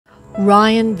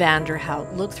Ryan Vander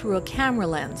Hout looked through a camera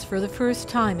lens for the first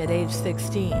time at age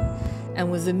 16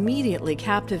 and was immediately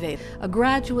captivated. A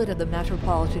graduate of the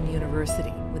Metropolitan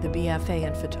University with a BFA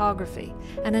in photography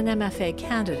and an MFA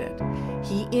candidate,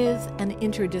 he is an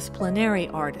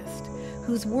interdisciplinary artist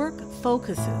whose work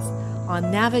focuses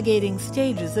on navigating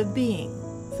stages of being,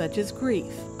 such as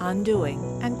grief,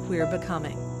 undoing, and queer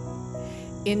becoming.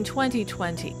 In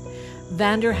 2020,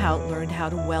 Vander Hout learned how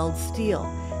to weld steel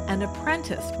and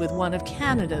apprenticed with one of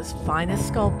Canada's finest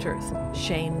sculptors,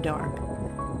 Shane Dark.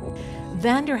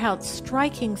 Vander Hout's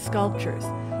striking sculptures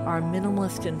are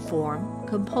minimalist in form,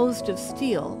 composed of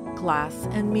steel, glass,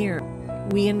 and mirror.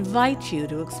 We invite you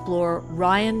to explore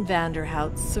Ryan Vander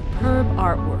Hout's superb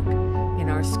artwork in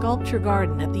our sculpture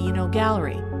garden at the Eno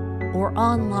Gallery or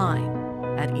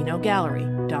online at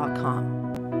enogallery.com.